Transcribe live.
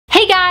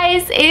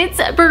guys,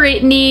 it's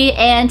Brittany,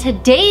 and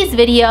today's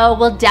video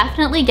will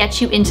definitely get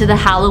you into the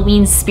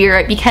Halloween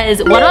spirit because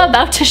what I'm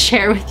about to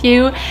share with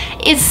you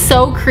is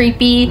so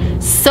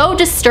creepy, so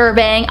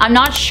disturbing. I'm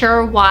not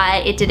sure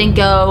why it didn't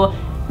go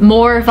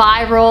more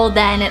viral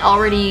than it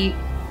already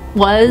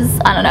was.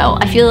 I don't know.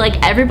 I feel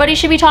like everybody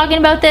should be talking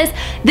about this.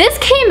 This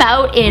came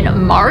out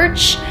in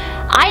March.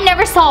 I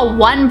never saw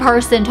one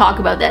person talk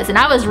about this, and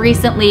I was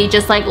recently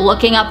just like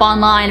looking up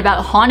online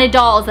about haunted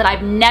dolls that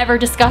I've never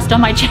discussed on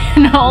my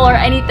channel or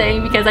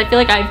anything because I feel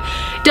like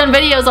I've done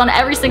videos on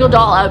every single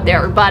doll out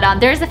there, but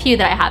there's a few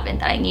that I haven't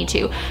that I need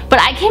to.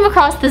 But I came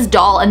across this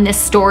doll and this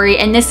story,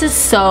 and this is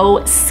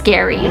so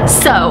scary.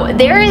 So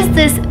there is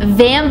this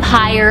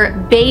vampire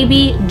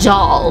baby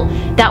doll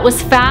that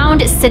was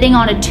found sitting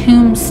on a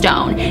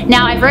tombstone.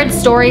 Now I've read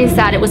stories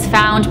that it was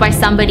found by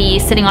somebody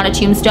sitting on a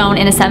tombstone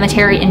in a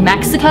cemetery in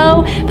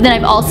Mexico, but then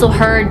I've also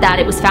heard that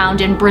it was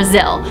found in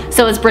Brazil.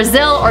 So it's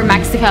Brazil or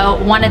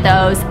Mexico, one of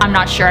those. I'm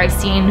not sure, I've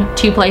seen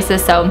two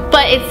places,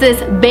 but it's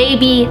this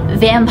baby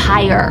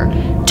vampire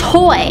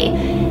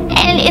toy.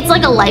 And it's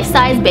like a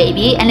life-size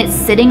baby, and it's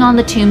sitting on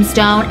the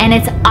tombstone, and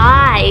its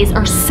eyes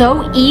are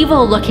so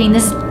evil looking.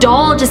 This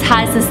doll just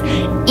has this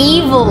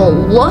evil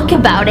look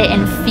about it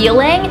and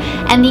feeling,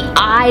 and the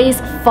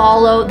eyes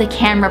follow the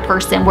camera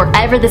person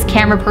wherever this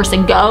camera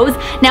person goes.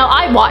 Now,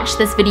 I watched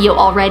this video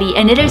already,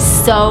 and it is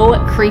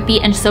so creepy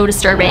and so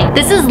disturbing.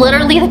 This is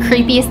literally the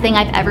creepiest thing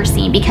I've ever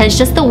seen because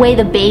just the way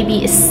the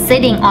baby is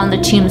sitting on the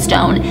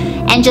tombstone,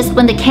 and just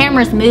when the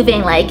camera's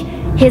moving, like,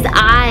 his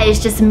eyes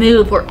just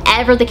move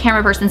wherever the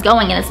camera person's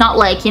going, and it's not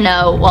like, you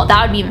know, well,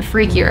 that would be even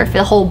freakier if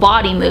the whole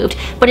body moved,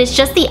 but it's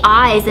just the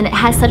eyes, and it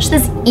has such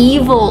this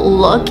evil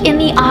look in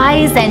the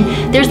eyes.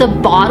 And there's a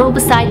bottle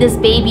beside this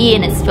baby,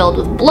 and it's filled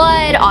with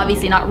blood,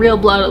 obviously not real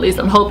blood, at least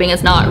I'm hoping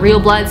it's not real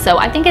blood, so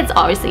I think it's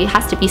obviously, it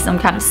has to be some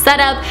kind of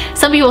setup.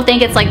 Some people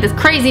think it's like this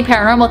crazy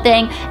paranormal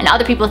thing, and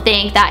other people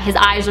think that his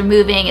eyes are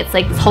moving, it's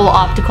like this whole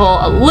optical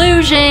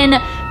illusion,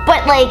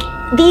 but like,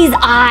 these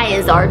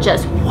eyes are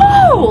just,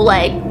 whoa,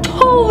 like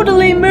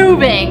totally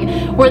moving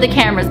where the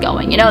camera's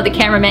going. You know, the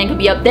cameraman could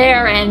be up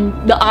there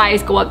and the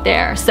eyes go up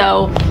there.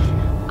 So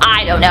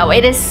I don't know,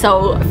 it is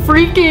so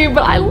freaky,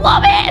 but I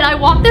love it, and I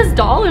want this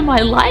doll in my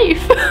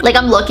life. Like,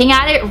 I'm looking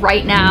at it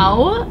right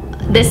now.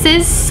 This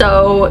is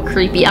so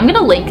creepy. I'm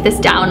gonna link this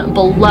down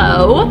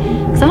below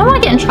because I don't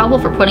want to get in trouble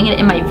for putting it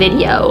in my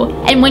video.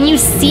 And when you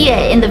see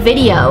it in the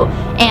video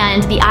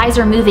and the eyes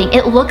are moving,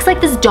 it looks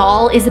like this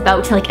doll is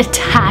about to like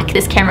attack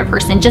this camera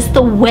person. Just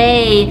the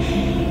way,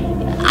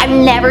 I've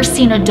never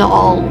seen a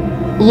doll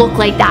look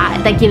like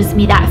that gives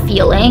me that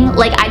feeling.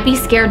 Like, I'd be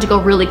scared to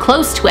go really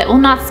close to it. Well,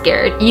 not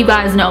scared, you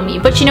guys know me,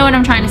 but you know what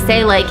I'm trying to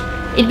say. Like,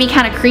 it'd be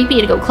kind of creepy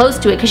to go close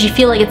to it because you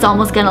feel like it's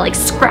almost gonna like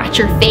scratch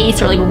your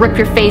face or like rip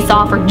your face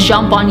off or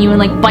jump on you and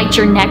like bite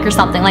your neck or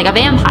something, like a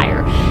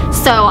vampire.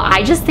 So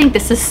I just think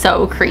this is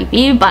so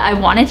creepy, but I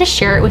wanted to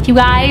share it with you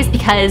guys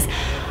because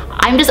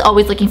I'm just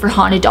always looking for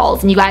haunted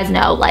dolls, and you guys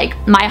know, like,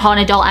 my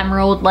haunted doll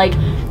emerald, like,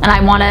 and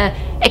I want to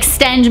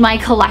extend my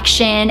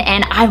collection,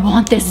 and I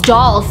want this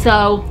doll.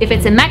 So if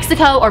it's in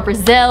Mexico or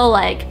Brazil,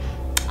 like,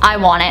 I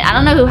want it. I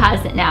don't know who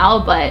has it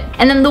now, but,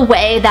 and then the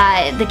way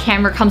that the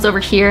camera comes over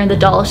here and the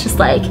doll is just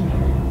like,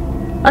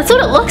 that's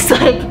what it looks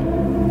like.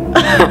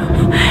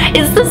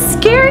 It's the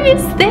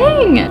scariest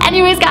thing.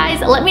 Anyways,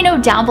 guys, let me know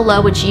down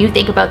below what you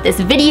think about this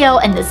video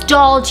and this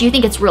doll. Do you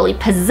think it's really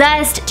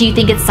possessed? Do you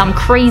think it's some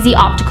crazy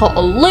optical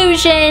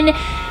illusion?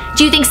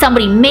 Do you think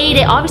somebody made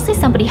it? Obviously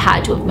somebody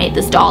had to have made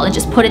this doll and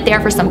just put it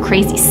there for some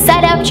crazy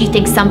setup. Do you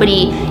think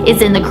somebody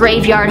is in the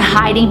graveyard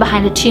hiding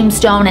behind a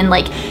tombstone and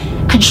like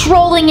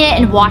controlling it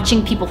and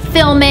watching people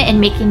film it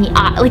and making the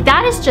eye, like,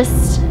 that is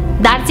just,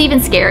 that's even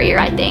scarier,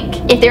 I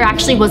think. If there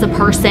actually was a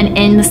person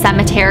in the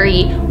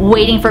cemetery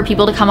waiting for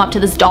people to come up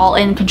to this doll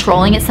and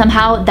controlling it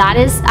somehow, that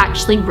is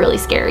actually really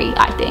scary,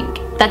 I think.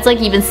 That's like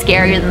even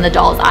scarier than the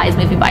doll's eyes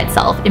moving by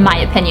itself, in my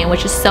opinion,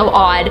 which is so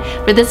odd,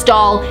 but this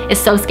doll is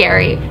so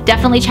scary.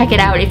 Definitely check it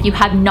out if you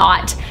have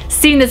not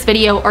seen this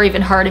video or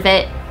even heard of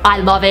it. I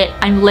love it.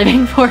 I'm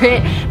living for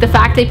it. The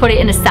fact they put it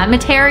in a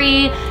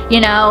cemetery, you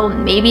know,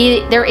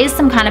 maybe there is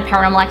some kind of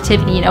paranormal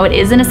activity, you know, it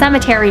is in a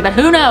cemetery, but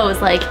who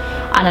knows? Like,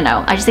 I don't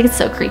know. I just think it's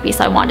so creepy,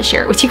 so I wanted to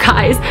share it with you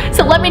guys.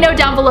 So let me know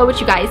down below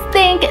what you guys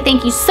think.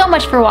 Thank you so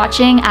much for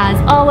watching. As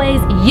always,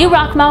 you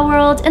rock my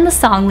world, and the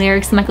song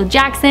lyrics, Michael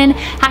Jackson,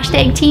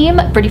 hashtag team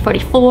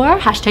Britty44,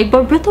 hashtag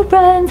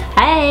BRITTYWEEN,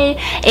 hey,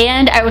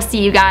 and I will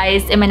see you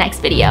guys in my next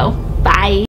video. Bye.